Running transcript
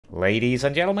Ladies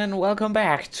and gentlemen, welcome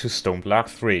back to StoneBlock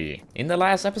 3. In the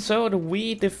last episode,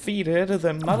 we defeated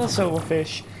the Mother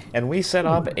Silverfish, and we set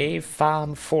up a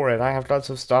farm for it. I have lots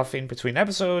of stuff in between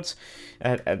episodes.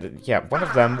 Yeah, one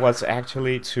of them was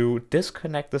actually to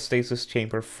disconnect the stasis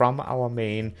chamber from our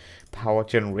main power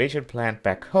generation plant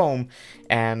back home.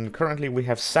 And currently we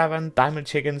have 7 diamond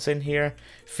chickens in here,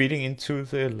 feeding into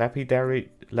the lapidary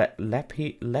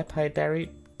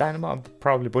dynamo. I'm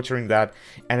probably butchering that,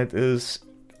 and it is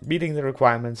meeting the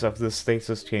requirements of the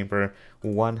stasis chamber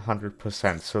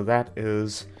 100%. So that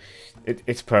is,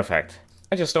 it's perfect.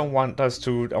 I just don't want us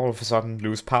to all of a sudden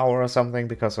lose power or something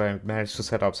because I managed to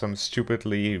set up some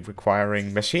stupidly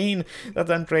requiring machine that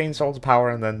then drains all the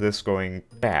power and then this going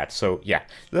bad. So yeah,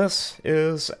 this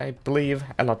is, I believe,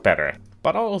 a lot better.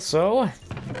 But also,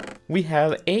 we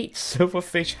have 8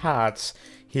 Silverfish Hearts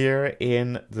here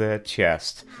in the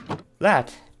chest.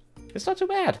 That it's not too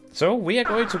bad. So we are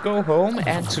going to go home,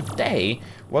 and today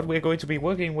what we're going to be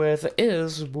working with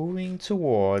is moving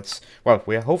towards, well,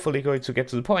 we're hopefully going to get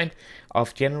to the point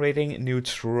of generating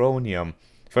neutronium.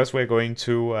 First we're going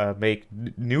to make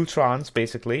neutrons,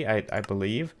 basically, I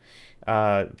believe.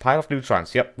 Pile of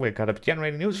neutrons, yep, we're gonna be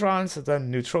generating neutrons, then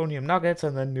neutronium nuggets,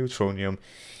 and then neutronium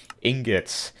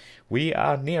ingots. We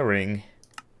are nearing,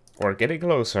 or getting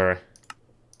closer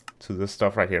to this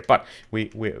stuff right here, but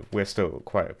we're still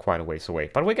quite a ways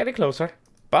away, but we're getting closer.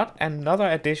 But another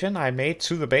addition I made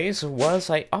to the base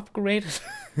was I upgraded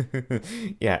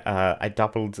yeah, I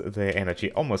doubled the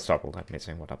energy, almost doubled. I'm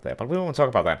missing one up there, but we won't talk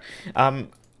about that.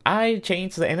 I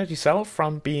changed the energy cell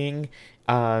from being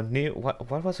new,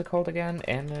 what was it called again?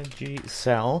 Energy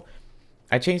cell.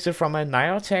 I changed it from a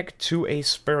Niotic to a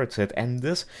Spirited, and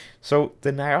this, so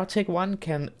the Niotic one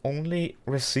can only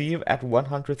receive at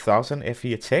 100,000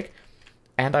 FE a tick,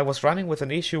 and I was running with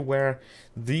an issue where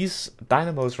these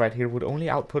dynamos right here would only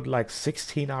output like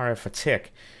 16 RF a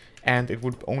tick, and it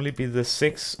would only be the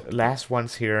 6 last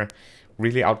ones here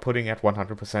really outputting at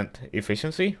 100%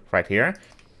 efficiency right here.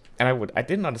 And I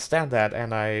didn't understand that,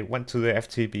 and I went to the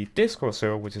FTB Discord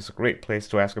server, which is a great place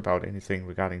to ask about anything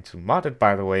regarding to modded,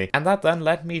 by the way. And that then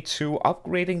led me to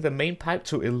upgrading the main pipe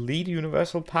to Elite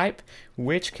Universal Pipe,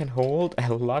 which can hold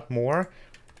a lot more.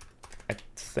 I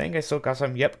think I still got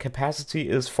some, yep, capacity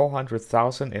is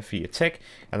 400,000 FE a tick,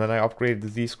 and then I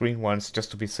upgraded these green ones just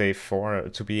to be safe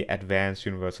to be Advanced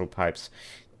Universal Pipes.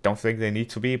 Don't think they need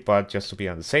to be, but just to be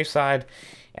on the safe side.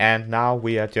 And now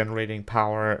we are generating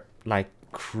power like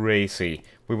crazy.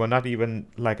 We were not even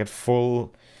like at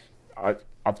full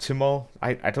optimal.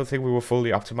 I don't think we were fully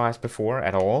optimized before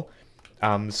at all.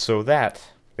 So that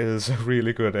is a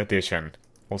really good addition.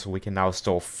 Also, we can now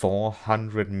store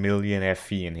 400 million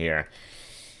FE in here.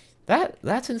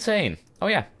 That's insane. Oh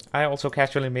yeah, I also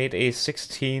casually made a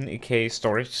 16K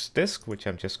storage disk, which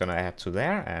I'm just gonna add to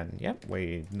there, and yep,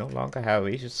 we no longer have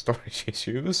storage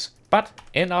issues. But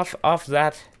enough of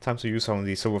that, time to use some of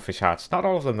these Silverfish Hearts. Not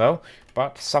all of them though,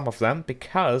 but some of them,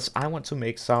 because I want to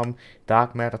make some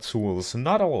dark matter tools.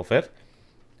 Not all of it,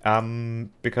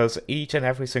 because each and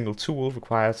every single tool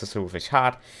requires a Silverfish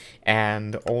Heart,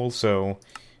 and also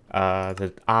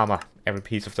the armor. Every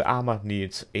piece of the armor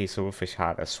needs a Silverfish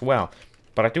Heart as well.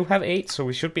 But I do have 8, so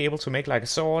we should be able to make like a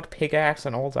sword, pickaxe,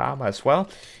 and all the armor as well.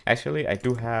 Actually, I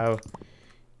do have,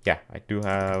 yeah, I do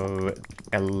have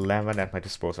 11 at my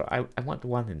disposal. I want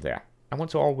 1 in there. I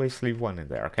want to always leave 1 in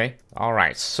there, okay?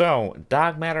 Alright, so,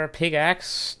 dark matter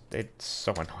pickaxe. It's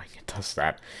so annoying it does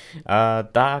that.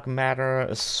 Dark matter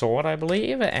sword, I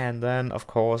believe. And then, of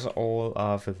course, all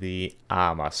of the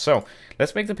armor. So,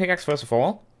 let's make the pickaxe first of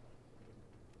all.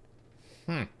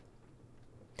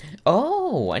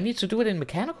 Oh, I need to do it in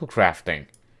mechanical crafting.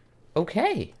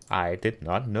 Okay, I did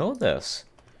not know this.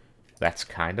 That's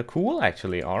kind of cool,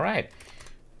 actually. All right,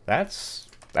 that's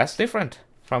different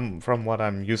from what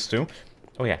I'm used to.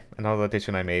 Oh yeah, another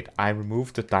addition I made. I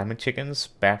removed the diamond chickens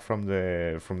back from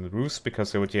the roost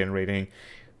because they were generating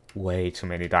way too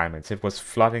many diamonds. It was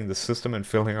flooding the system and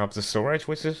filling up the storage,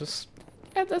 which is just,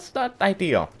 yeah, that's not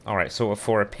ideal. All right, so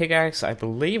for a pickaxe, I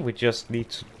believe we just need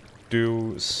to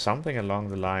do something along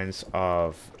the lines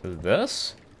of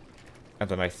this, and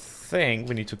then I think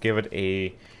we need to give it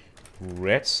a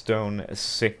redstone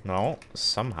signal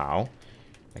somehow.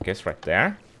 I guess right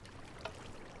there.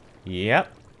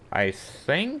 Yep, I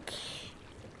think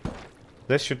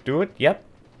this should do it. Yep,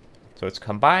 so it's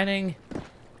combining,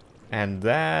 and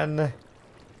then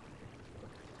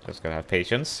just gotta have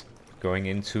patience going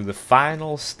into the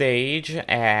final stage.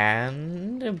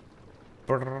 And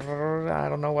I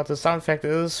don't know what the sound effect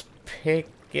is.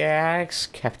 Pickaxe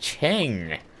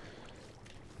Kapching.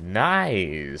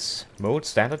 Nice! Mode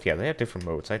standard? Yeah, they have different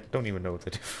modes. I don't even know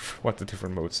what the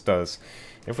different modes does.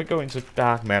 If we go into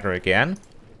dark matter again...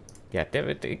 Yeah,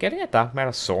 getting a dark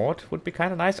matter sword would be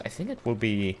kind of nice. I think it will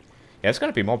be... Yeah, it's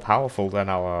going to be more powerful than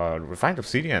our refined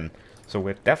obsidian. So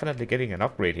we're definitely getting an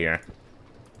upgrade here.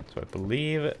 So I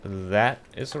believe that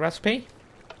is the recipe.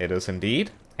 It is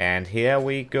indeed. And here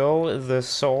we go, the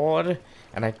sword.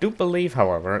 And I do believe,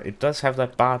 however, it does have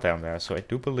that bar down there. So I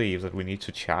do believe that we need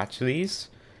to charge these.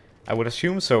 I would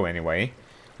assume so anyway.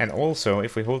 And also,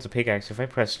 if we hold the pickaxe, if I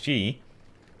press G,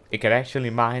 it can actually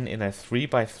mine in a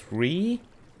 3x3.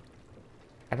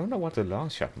 I don't know what the long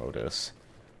shot mode is.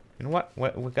 You know what?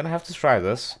 We're gonna have to try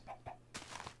this.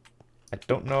 I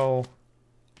don't know.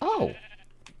 Oh!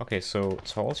 Okay, so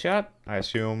tall shot, I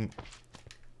assume...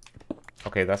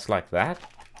 Okay, that's like that.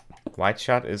 Wide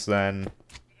shot is then...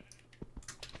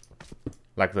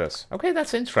 like this. Okay,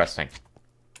 that's interesting.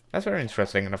 That's very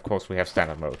interesting, and of course we have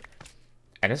standard mode.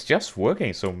 And it's just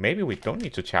working, so maybe we don't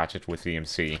need to charge it with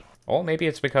EMC. Or maybe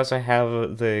it's because I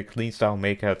have the Clean Style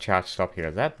Maker charged up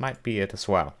here. That might be it as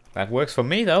well. That works for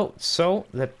me though. So,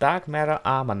 the dark matter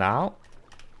armor now.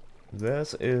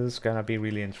 This is gonna be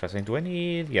really interesting. Do I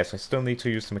need... Yes, I still need to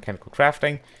use the mechanical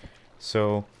crafting.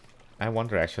 So, I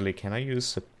wonder actually, can I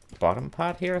use the bottom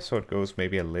part here so it goes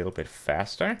maybe a little bit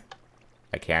faster?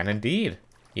 I can indeed.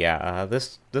 Yeah,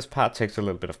 this part takes a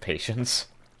little bit of patience.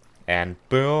 And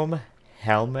boom,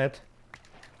 helmet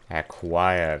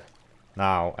acquired.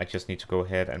 Now, I just need to go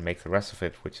ahead and make the rest of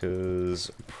it, which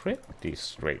is pretty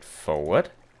straightforward.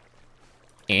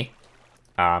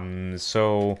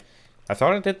 So, I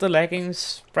thought I did the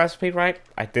leggings recipe right.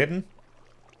 I didn't.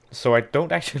 So I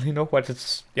don't actually know what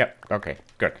it's... Yeah, okay,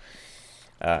 good.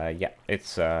 Yeah,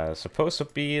 it's supposed to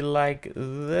be like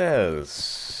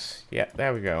this. Yeah,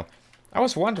 there we go. I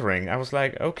was wondering, I was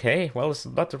like, okay, well, it's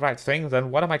not the right thing,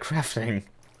 then what am I crafting?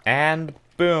 And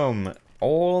boom,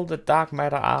 all the dark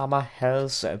matter armor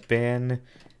has been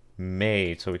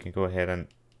made. So we can go ahead and...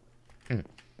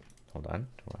 Hold on,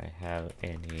 do I have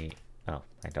any... Oh,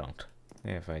 I don't.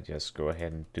 If I just go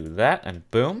ahead and do that, and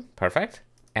boom, perfect.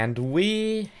 And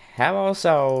we have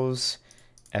ourselves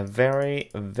a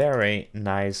very, very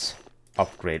nice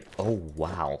upgrade. Oh,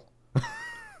 wow.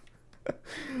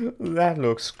 That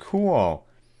looks cool.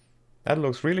 That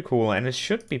looks really cool, and it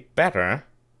should be better.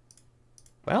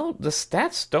 Well, the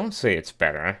stats don't say it's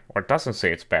better, or doesn't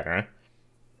say it's better.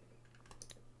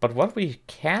 But what we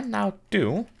can now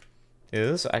do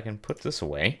is I can put this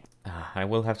away. I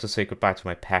will have to say goodbye to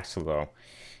my Paxel though.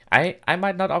 I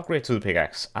might not upgrade to the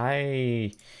pickaxe.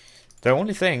 The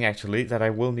only thing actually that I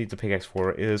will need the pickaxe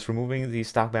for is removing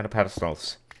these dark matter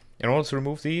pedestals. In order to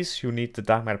remove these, you need the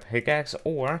dark matter pickaxe,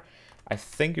 or I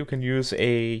think you can use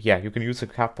a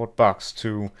cardboard box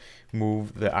to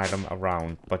move the item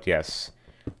around. But yes,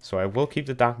 so I will keep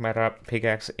the dark matter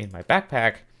pickaxe in my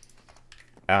backpack.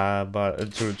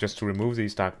 But just to remove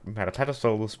these dark matter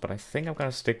pedestals, but I think I'm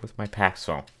gonna stick with my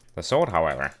Paxel. The sword,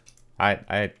 however,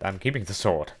 I'm keeping the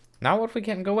sword. Now what we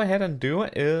can go ahead and do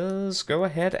is go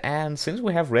ahead and, since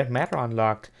we have red matter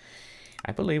unlocked,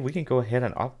 I believe we can go ahead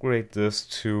and upgrade this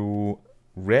to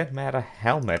red matter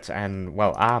helmet and,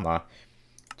 well, armor.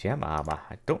 Gem armor.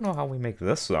 I don't know how we make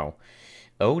this though.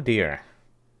 Oh dear.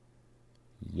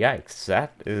 Yikes,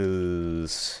 that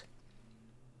is...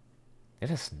 It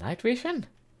has night vision?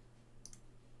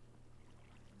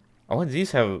 Oh, and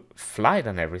these have flight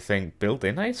and everything built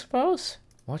in, I suppose?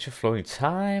 Watch your flowing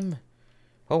time.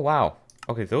 Oh, wow.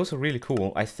 Okay, those are really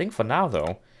cool. I think for now,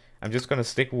 though, I'm just gonna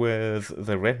stick with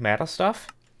the red matter stuff.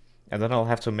 And then I'll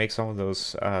have to make some of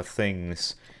those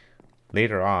things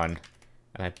later on.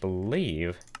 And I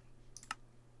believe...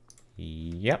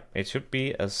 Yep, it should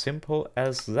be as simple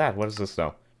as that. What is this,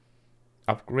 though?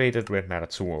 Upgraded red matter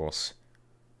tools.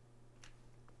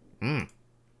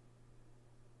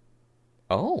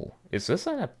 Oh, is this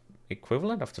an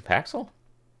equivalent of the Paxel?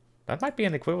 That might be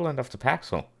an equivalent of the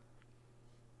Paxel.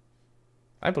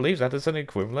 I believe that is an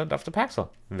equivalent of the Paxel.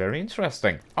 Very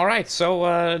interesting. Alright, so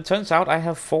it turns out I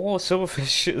have 4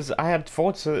 silverfishes. I had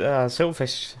 4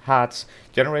 silverfish hearts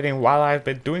generating while I've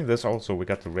been doing this. Also, we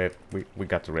got the red. We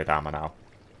got the red armor now.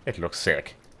 It looks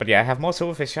sick. But yeah, I have more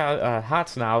silverfish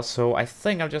hearts now, so I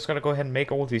think I'm just gonna go ahead and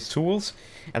make all these tools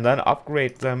and then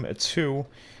upgrade them to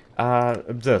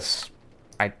this.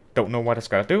 I don't know what it's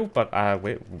gonna do, but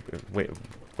we're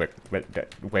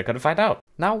gonna find out.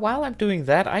 Now, while I'm doing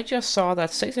that, I just saw that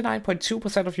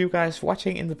 69.2% of you guys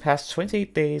watching in the past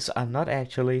 28 days are not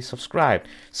actually subscribed.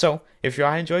 So, if you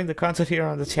are enjoying the content here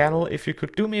on the channel, if you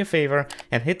could do me a favor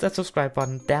and hit that subscribe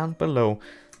button down below,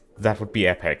 that would be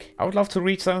epic. I would love to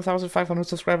reach 7,500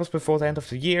 subscribers before the end of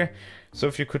the year, so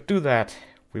if you could do that,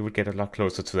 we would get a lot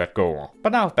closer to that goal.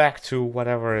 But now back to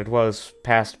whatever it was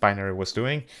past binary was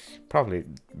doing. Probably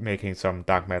making some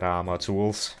dark matter armor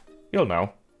tools. You'll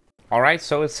know. Alright,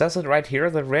 so it says it right here.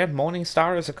 The red Morning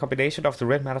Star is a combination of the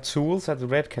red matter tools, and the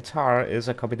red Katar is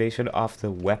a combination of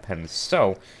the weapons.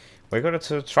 So, we're going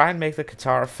to try and make the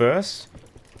Katar first,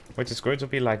 which is going to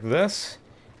be like this.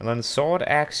 And then the sword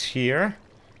axe here,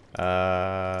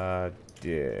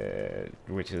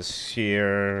 which is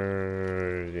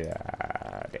here,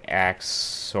 yeah, the axe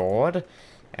sword.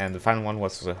 And the final one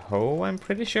was the hoe, I'm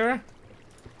pretty sure.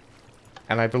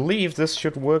 And I believe this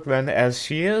should work then as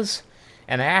she is.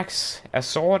 An axe, a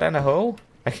sword, and a hoe?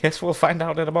 I guess we'll find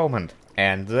out in a moment.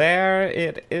 And there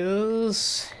it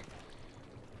is.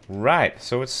 Right,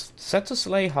 so it's set to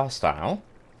slay hostile.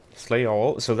 Slay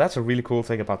all. So that's a really cool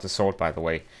thing about the sword, by the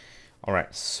way.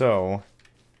 Alright, so...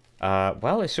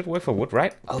 well, it should work for wood,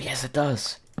 right? Oh, yes, it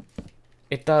does.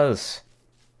 It does.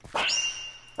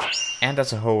 And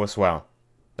that's a hoe as well.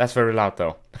 That's very loud,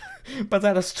 though. But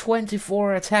that is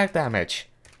 24 attack damage.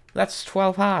 That's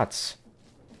 12 hearts.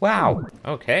 Wow.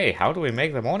 Okay, how do we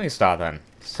make the Morning Star then?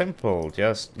 Simple,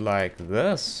 just like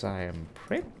this. I am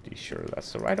pretty sure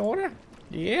that's the right order.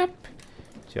 Yep.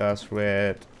 Just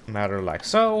red matter like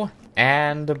so.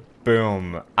 And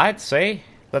boom. I'd say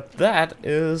that that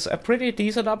is a pretty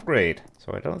decent upgrade.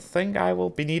 So I don't think I will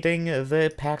be needing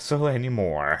the Paxel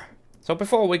anymore. So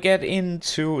before we get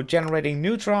into generating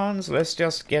neutrons, let's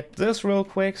just get this real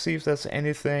quick, see if there's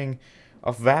anything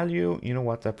of value. You know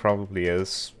what, there probably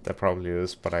is. There probably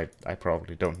is, but I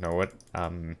probably don't know it.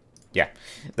 Yeah,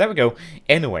 there we go.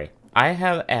 Anyway, I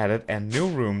have added a new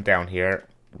room down here,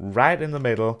 right in the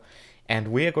middle, and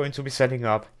we are going to be setting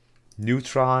up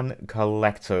Neutron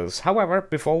Collectors. However,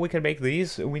 before we can make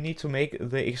these, we need to make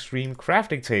the extreme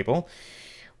crafting table,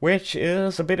 which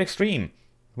is a bit extreme.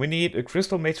 We need a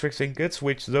crystal matrix ingots,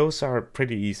 which those are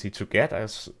pretty easy to get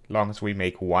as long as we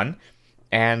make one.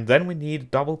 And then we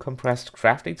need double compressed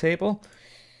crafting table.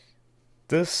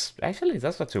 This, actually,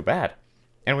 that's not too bad.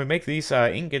 And we make these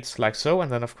ingots like so,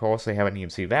 and then of course they have an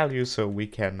EMC value, so we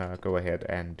can go ahead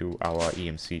and do our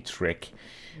EMC trick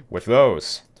with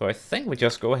those. So I think we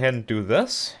just go ahead and do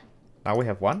this. Now we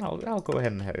have one. I'll go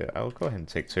ahead and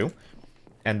take two,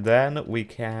 and then we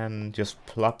can just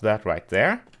plop that right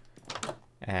there.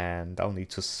 And I'll need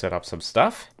to set up some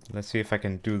stuff. Let's see if I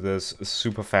can do this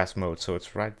super fast mode. So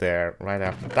it's right there, right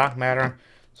after dark matter.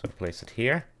 So I place it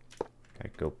here. I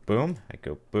go boom,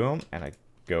 and I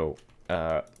go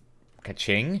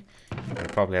ka-ching.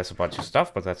 It probably has a bunch of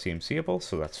stuff, but that's EMCable,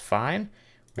 so that's fine.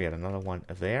 We add another one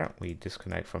there. We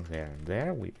disconnect from there and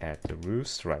there. We add the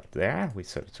roost right there. We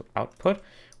set it to output.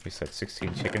 We set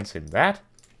 16 chickens in that.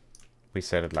 We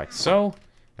set it like so.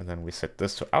 And then we set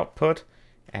this to output.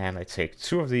 And I take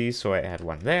two of these, so I add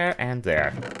one there and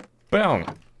there. Boom!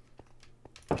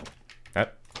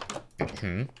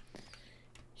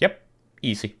 Yep,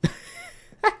 easy.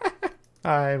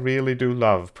 I really do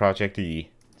love Project E.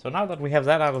 So now that we have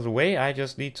that out of the way, I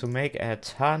just need to make a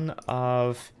ton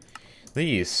of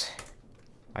these.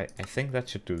 I think that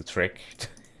should do the trick.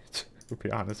 To be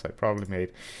honest, I probably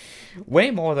made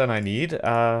way more than I need.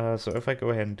 So if I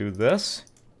go ahead and do this...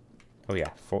 Oh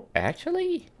yeah, for...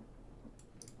 Actually,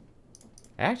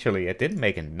 I didn't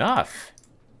make enough.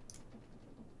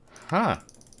 Huh.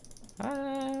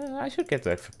 I should get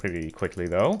that pretty quickly,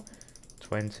 though.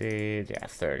 20... Yeah,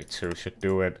 32 should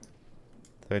do it.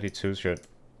 32 should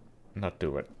not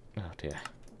do it. Oh, dear.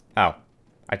 Oh.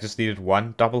 I just needed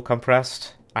one double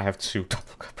compressed. I have two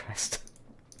double compressed.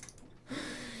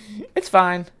 It's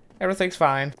fine. Everything's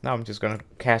fine. Now I'm just gonna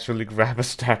casually grab a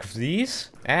stack of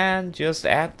these and just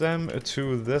add them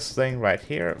to this thing right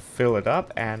here, fill it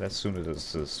up, and as soon as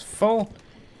this is full,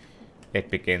 it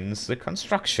begins the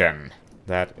construction.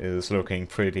 That is looking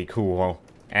pretty cool.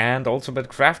 And ultimate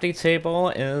crafting table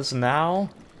is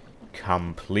now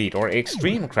complete, or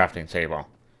extreme crafting table.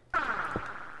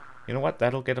 You know what?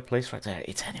 That'll get a place right there.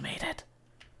 It's animated.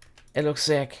 It looks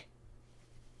sick.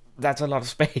 That's a lot of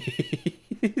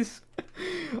space.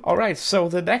 Alright, so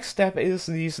the next step is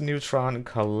these Neutron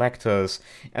Collectors.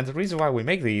 And the reason why we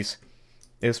make these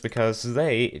is because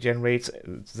they generate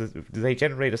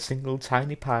a single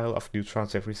tiny pile of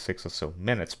neutrons every 6 or so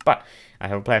minutes. But I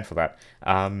have a plan for that.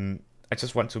 I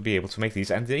just want to be able to make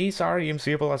these. And these are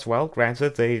EMCable as well.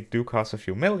 Granted, they do cost a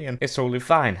few million. It's totally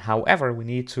fine. However, we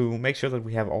need to make sure that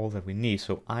we have all that we need.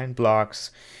 So iron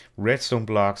blocks, redstone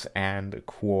blocks, and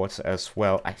quartz as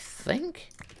well. I think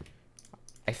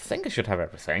I should have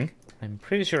everything. I'm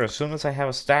pretty sure as soon as I have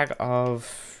a stack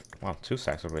of... Well, 2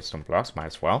 stacks of redstone blocks, might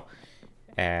as well.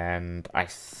 And I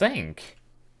think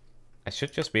I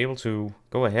should just be able to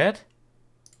go ahead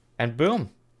and boom.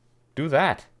 do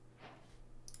that.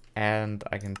 And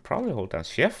I can probably hold down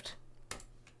shift.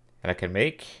 And I can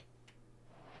make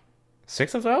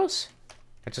 6 of those.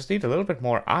 I just need a little bit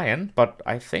more iron, but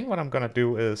I think what I'm gonna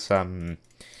do is,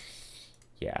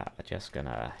 yeah, just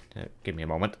gonna, give me a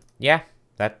moment. Yeah,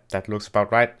 that looks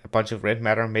about right. A bunch of red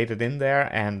matter made it in there,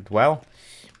 and well,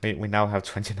 we now have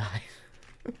 29.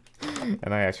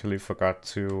 And I actually forgot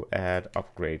to add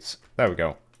upgrades. There we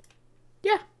go.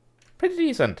 Yeah, pretty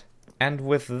decent. And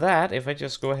with that, if I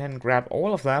just go ahead and grab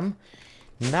all of them,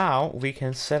 now we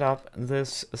can set up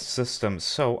this system.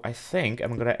 So I think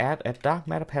I'm going to add a dark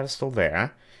matter pedestal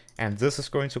there. And this is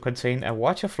going to contain a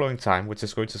watcher flowing time, which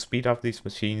is going to speed up these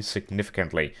machines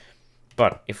significantly.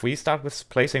 But if we start with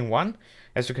placing one,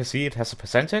 as you can see, it has a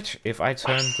percentage. If I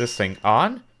turn this thing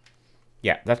on,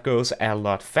 yeah, that goes a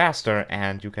lot faster.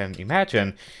 And you can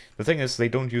imagine, the thing is they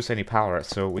don't use any power.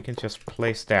 So we can just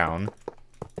place down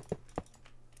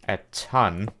a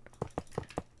ton,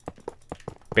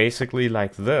 basically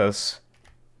like this,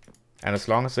 and as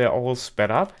long as they're all sped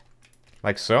up,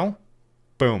 like so,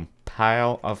 boom,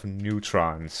 pile of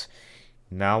neutrons.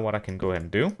 Now what I can go ahead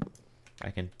and do, I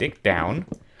can dig down.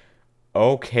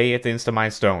 Okay, it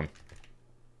insta-mines stone.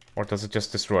 Or does it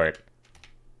just destroy it?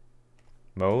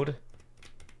 Mode.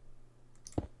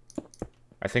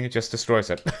 I think it just destroys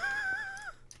it.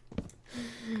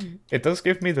 It does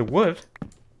give me the wood,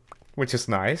 which is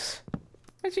nice.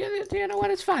 But you know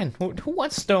what, it's fine. Who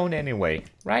wants stone anyway,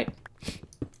 right?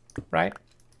 Right?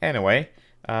 Anyway,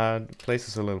 the place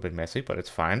is a little bit messy, but it's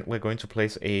fine. We're going to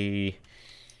place a...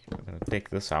 I'm going to take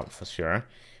this out for sure.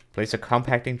 Place a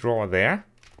compacting drawer there.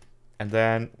 And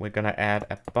then we're going to add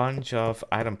a bunch of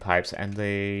item pipes, and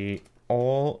they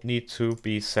all need to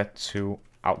be set to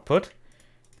output.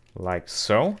 Like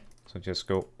so. So just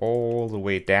go all the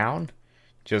way down.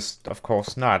 Just, of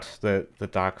course, not the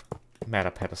dark matter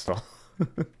pedestal.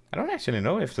 I don't actually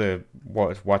know if the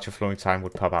watcher flowing time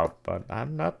would pop out, but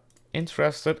I'm not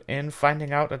interested in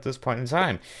finding out at this point in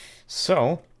time.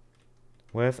 So,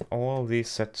 with all these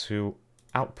set to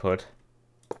output,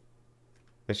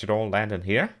 they should all land in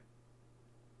here.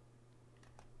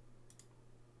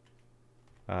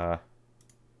 Huh.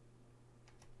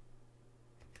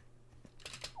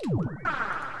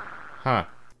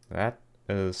 That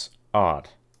is odd.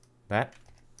 That,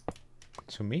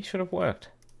 to me, should have worked.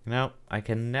 Now, I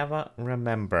can never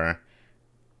remember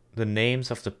the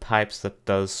names of the pipes that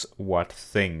does what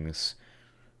things.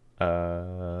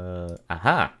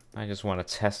 Aha! I just want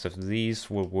to test if these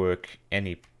will work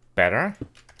any better.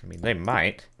 I mean, they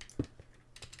might.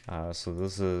 So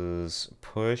this is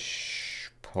push,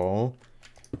 pull.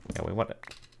 Yeah, we want it.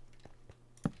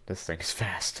 This thing is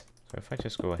fast. So if I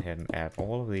just go ahead and add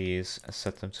all of these,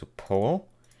 set them to pull.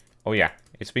 Oh yeah,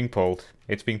 it's being pulled.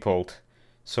 It's being pulled.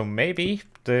 So maybe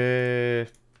the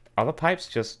other pipes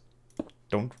just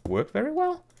don't work very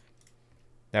well.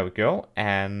 There we go.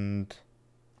 And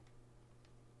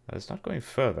it's not going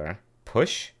further.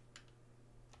 Push.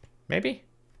 Maybe?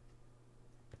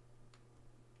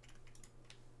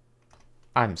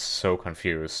 I'm so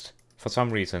confused. For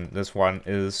some reason, this one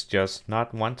is just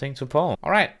not wanting to pull.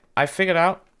 Alright, I figured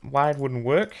out why it wouldn't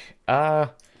work. I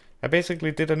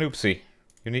basically did an oopsie.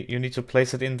 You need to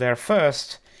place it in there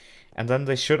first, and then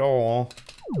they should all...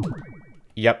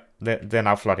 Yep, they're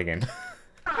now flooding in.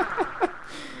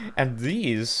 And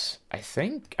these, I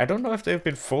think, I don't know if they've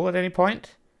been full at any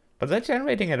point, but they're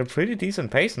generating at a pretty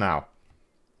decent pace now.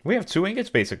 We have 2 ingots,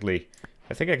 basically.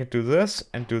 I think I could do this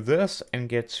and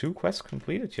get 2 quests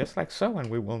completed just like so, and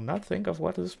we will not think of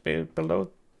what is below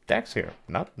decks here.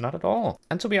 Not at all.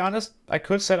 And to be honest, I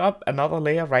could set up another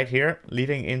layer right here,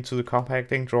 leading into the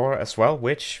compacting drawer as well,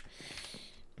 which...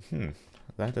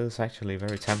 that is actually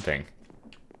very tempting.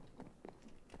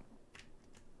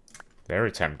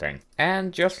 Very tempting.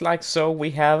 And just like so,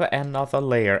 we have another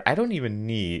layer. I don't even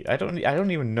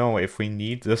know if we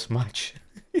need this much.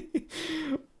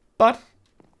 But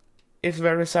it's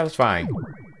very satisfying.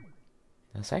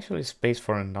 There's actually space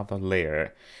for another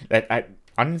layer. That I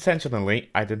unintentionally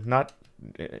I did not.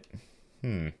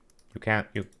 You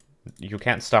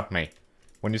can't stop me.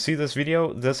 When you see this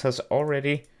video, this has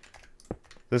already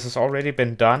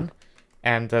been done,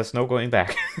 and there's no going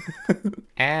back.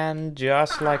 And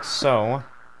just like so,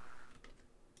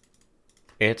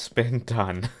 it's been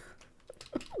done.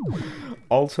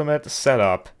 Ultimate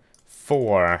setup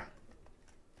for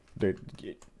the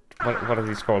what are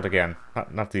these called again?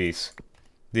 Not these.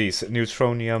 These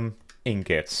Neutronium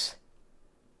Ingots.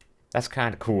 That's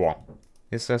kind of cool.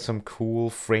 Is there some cool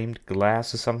framed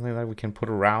glass or something that we can put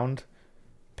around?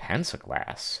 Panzer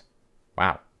glass.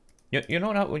 Wow. You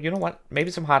know what?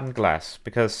 Maybe some hardened glass,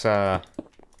 because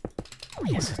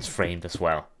Yes, it's framed as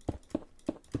well.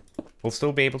 We'll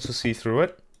still be able to see through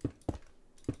it.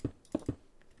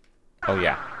 Oh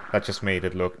yeah, that just made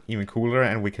it look even cooler,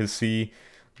 and we can see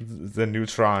the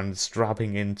neutrons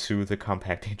dropping into the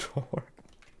compacting drawer.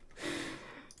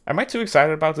 Am I too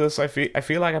excited about this? I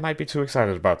feel like I might be too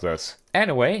excited about this.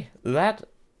 Anyway, that...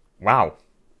 Wow.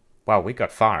 Wow, we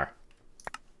got far.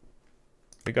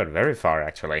 We got very far,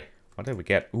 actually. What did we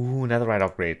get? Ooh, netherite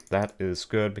upgrade. That is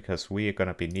good, because we are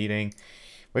gonna be needing...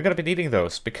 We're gonna be needing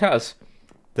those, because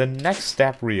the next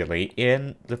step, really,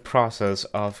 in the process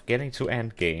of getting to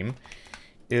endgame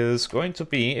is going to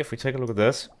be, if we take a look at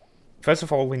this, first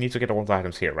of all, we need to get all the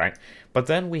items here, right? But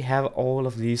then we have all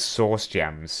of these source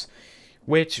gems,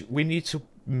 which we need to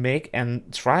make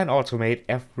and try and automate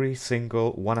every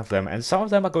single one of them. And some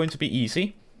of them are going to be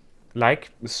easy,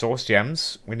 like the source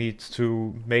gems. We need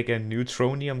to make a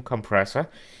neutronium compressor,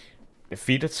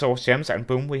 feed it source gems, and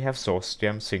boom, we have source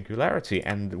gem singularity.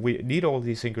 And we need all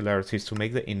these singularities to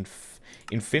make the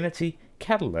infinity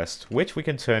catalyst, which we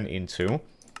can turn into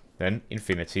then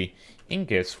infinity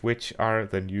ingots, which are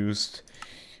then used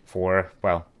for,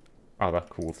 well, other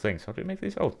cool things. How do we make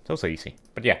these? Oh, those are easy.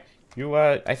 But yeah, you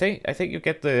I think you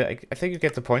get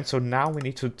the point. So now we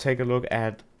need to take a look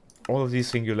at all of these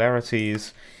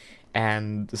singularities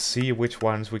and see which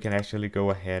ones we can actually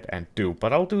go ahead and do.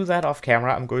 But I'll do that off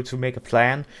camera. I'm going to make a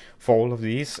plan for all of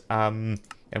these, and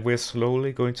we're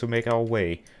slowly going to make our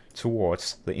way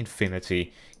towards the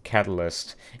infinity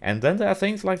catalyst. And then there are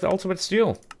things like the ultimate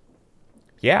steel.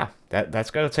 Yeah, that's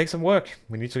gonna take some work.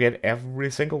 We need to get every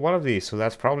single one of these, so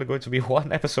that's probably going to be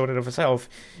one episode in of itself.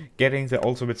 Getting the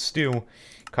ultimate stew.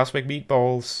 Cosmic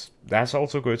meatballs, that's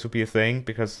also going to be a thing,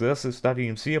 because this is not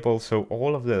EMCable, so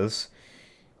all of this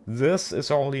is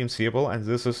all EMCable, and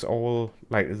this is all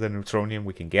like the neutronium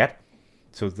we can get.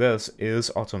 So this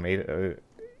is automated.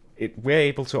 We're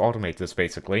able to automate this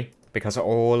basically, because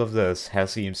all of this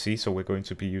has EMC, so we're going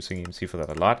to be using EMC for that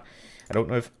a lot. I don't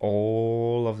know if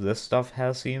all of this stuff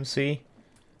has EMC.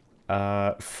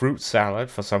 Fruit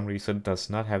salad, for some reason, does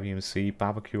not have EMC.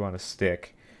 Barbecue on a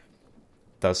stick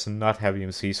does not have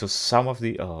EMC. So some of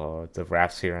the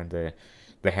wraps here and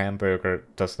the hamburger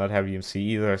does not have EMC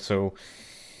either. So,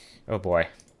 oh boy.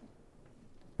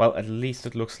 Well, at least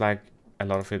it looks like a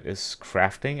lot of it is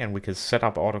crafting, and we can set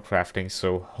up auto crafting.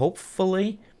 So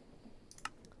hopefully,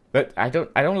 but I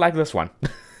don't like this one.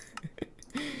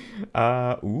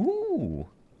 Ooh.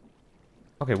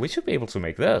 Okay, we should be able to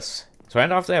make this. So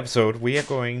end of the episode, we are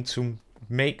going to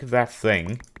make that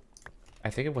thing. I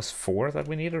think it was 4 that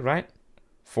we needed, right?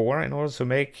 4 in order to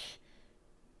make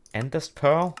Endest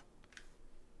Pearl.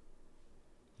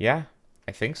 Yeah,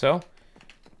 I think so.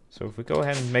 So if we go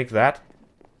ahead and make that.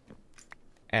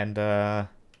 And, yeah,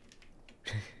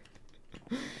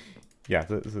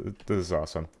 this is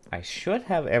awesome. I should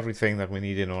have everything that we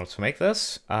need in order to make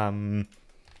this.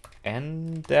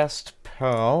 Endest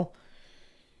Pearl.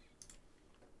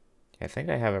 I think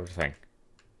I have everything.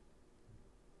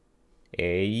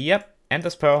 Yep,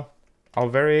 Endest Pearl. Our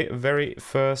very, very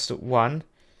first one.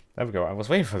 There we go. I was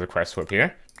waiting for the quest to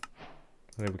appear.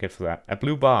 What did we get for that? A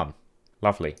blue bomb.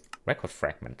 Lovely. Record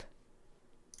fragment.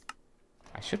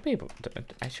 I should be able to,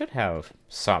 I should have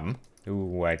some.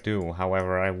 Ooh, I do.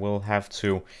 However, I will have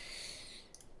to...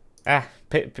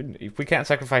 we can't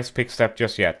sacrifice Pick Step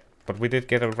just yet. But we did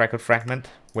get a record fragment,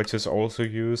 which is also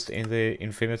used in the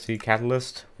Infinity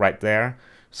Catalyst right there.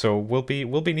 So we'll be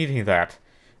needing that.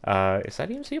 Is that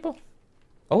EMCable?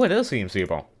 Oh, it is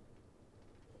EMCable.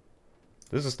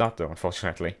 This is not though,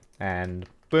 unfortunately. And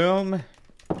boom.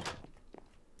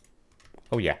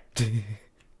 Oh yeah.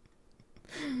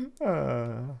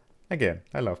 Again,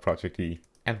 I love Project E.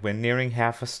 And we're nearing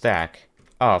half a stack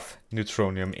of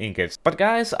Neutronium Ingots. But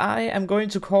guys, I am going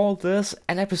to call this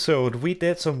an episode. We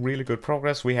did some really good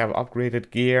progress. We have upgraded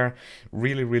gear,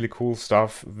 really, really cool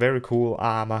stuff, very cool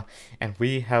armor, and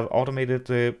we have automated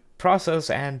the process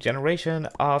and generation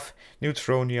of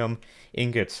Neutronium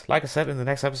Ingots. Like I said, in the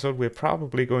next episode, we're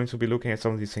probably going to be looking at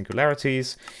some of these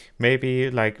singularities. Maybe,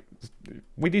 like,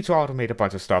 we need to automate a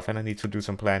bunch of stuff, and I need to do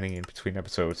some planning in between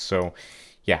episodes. So,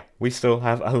 yeah, we still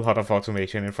have a lot of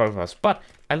automation in front of us. But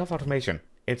I love automation.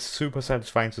 It's super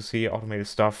satisfying to see automated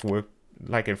stuff work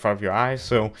like in front of your eyes,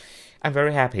 so I'm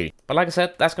very happy. But like I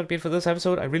said, that's gonna be it for this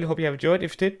episode. I really hope you have enjoyed.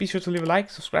 If you did, be sure to leave a like,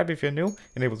 subscribe if you're new,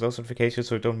 enable those notifications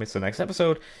so you don't miss the next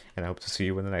episode, and I hope to see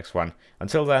you in the next one.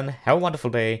 Until then, have a wonderful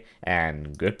day,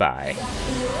 and goodbye.